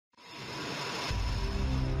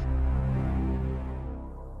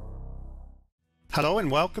Hello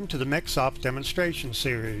and welcome to the MecSoft demonstration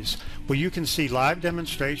series, where you can see live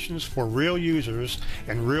demonstrations for real users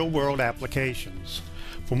and real-world applications.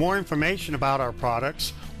 For more information about our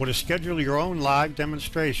products or to schedule your own live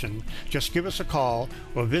demonstration, just give us a call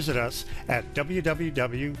or visit us at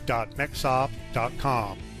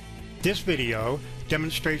www.mecsoft.com. This video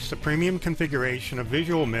demonstrates the premium configuration of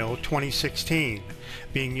VisualMILL 2016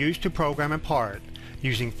 being used to program a part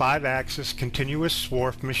using 5-axis continuous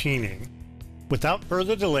swarf machining. Without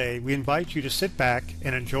further delay, we invite you to sit back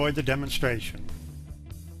and enjoy the demonstration.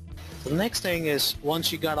 The next thing is, once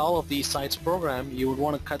you got all of these sites programmed, you would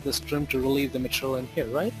want to cut this trim to relieve the material in here,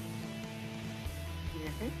 right?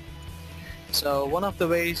 So one of the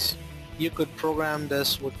ways you could program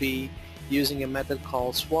this would be using a method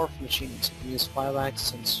called swarf machining. So you can use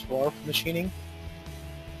 5-axis and swarf machining.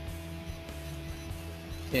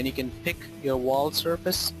 And you can pick your wall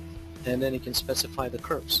surface, and then you can specify the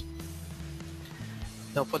curves.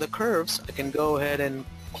 Now for the curves, I can go ahead and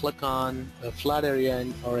click on a flat area,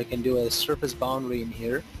 or I can do a surface boundary in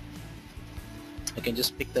here. I can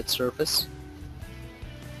just pick that surface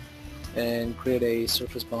and create a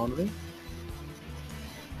surface boundary.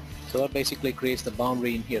 So that basically creates the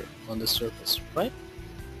boundary in here on the surface, right?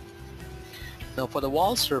 Now for the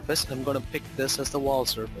wall surface, I'm going to pick this as the wall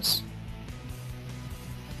surface.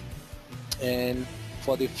 And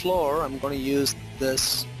for the floor, I'm going to use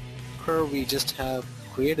this curve we just have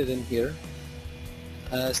created in here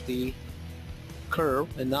as the curve,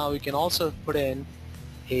 and now we can also put in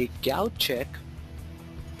a gout check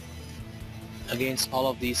against all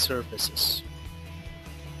of these surfaces.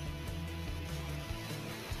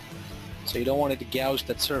 So you don't want it to gouge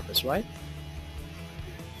that surface, right?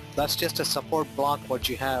 That's just a support block what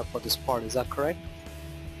you have for this part, is that correct?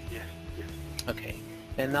 Yes. Okay,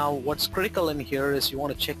 and now what's critical in here is you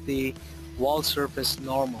want to check the wall surface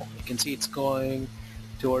normal. You can see it's going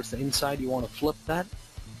towards the inside. You want to flip that,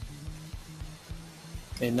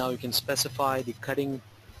 and now you can specify the cutting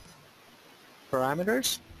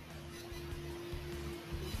parameters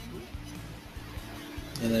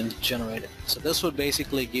and then generate it. So this would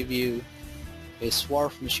basically give you a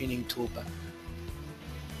swarf machining toolpath.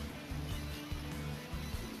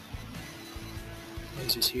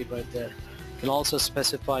 As you see it right there. You can also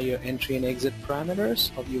specify your entry and exit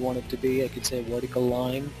parameters, how you want it to be. I could say vertical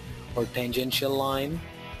line or tangential line.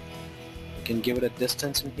 You can give it a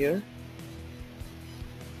distance in here.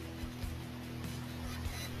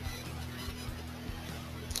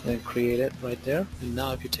 And create it right there. And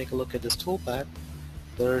now if you take a look at this toolpath,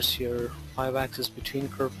 there's your 5-axis between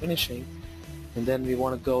curve finishing, and then we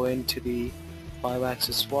want to go into the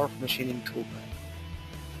 5-axis swarf machining toolpath.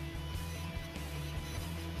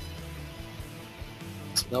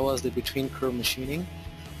 So that was the between curve machining.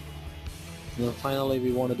 And then finally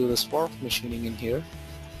we want to do the swarf machining in here.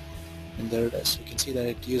 And there it is. You can see that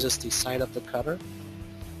it uses the side of the cutter.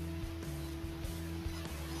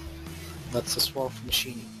 That's the swarf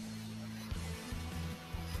machining.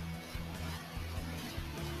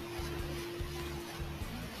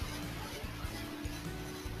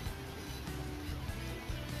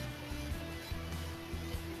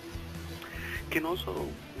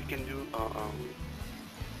 We can do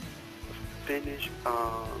finish,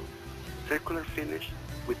 circular finish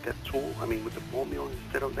with that tool. I mean, with the ball mill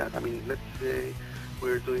instead of that. I mean, let's say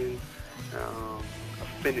we're doing a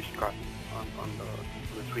finished cut on the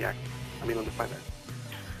 3-axis. I mean, on the 5-axis.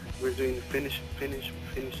 We're doing finish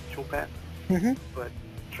toolpath, but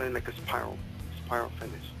trying like a spiral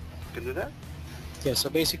finish. You can do that? Yeah. So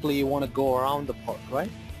basically, you want to go around the part,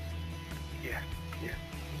 right? Yeah.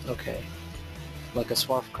 Okay. Like a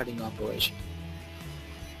swarf cutting operation.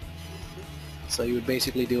 So you would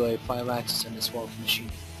basically do a 5-axis and a swarf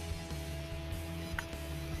machine.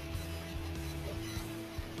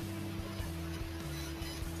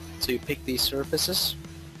 So you pick these surfaces.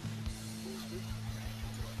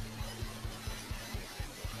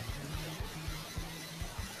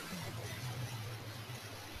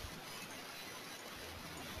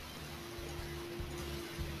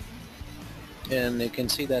 And you can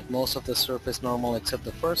see that most of the surface normal except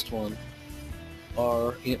the first one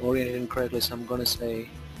are oriented incorrectly, so I'm going to say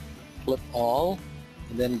flip all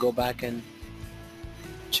and then go back and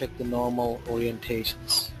check the normal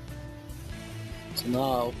orientations. So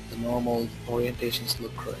now the normal orientations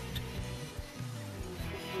look correct.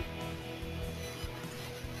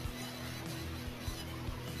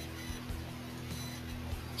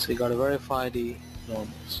 So you got to verify the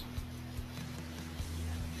normals.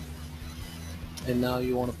 And now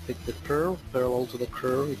you want to pick the curve parallel to the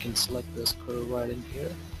curve. You can select this curve right in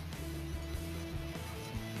here.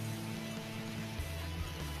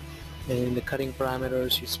 And in the cutting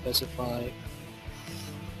parameters, you specify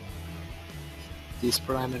these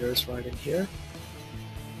parameters right in here,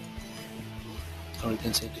 or you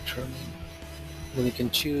can say determine. Then you can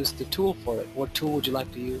choose the tool for it. What tool would you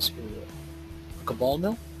like to use for a ball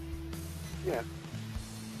mill? Yeah.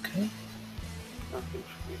 Okay. Nothing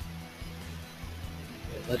for me.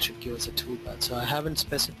 Yeah, that should give us a toolpath. So I haven't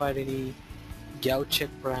specified any gout check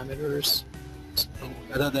parameters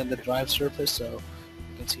other than the drive surface, so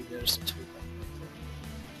you can see there's a toolpath.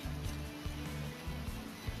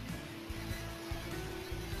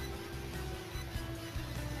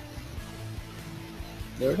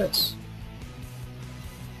 There it is.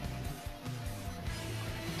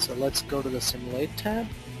 So let's go to the Simulate tab,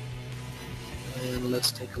 and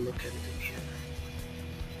let's take a look at it in here.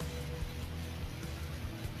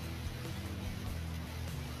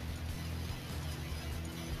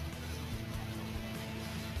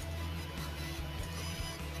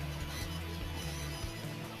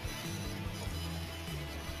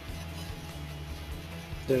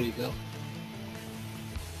 There you go.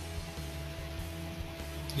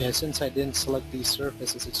 Yeah, since I didn't select these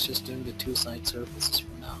surfaces, it's just doing the two side surfaces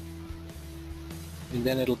for now. And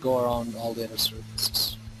then it'll go around all the other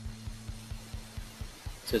surfaces.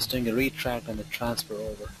 So it's doing a retract and a transfer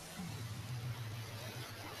over.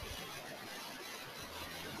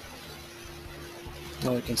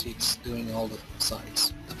 Now you can see it's doing all the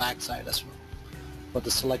sides, the back side as well, for the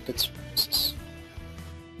selected surfaces.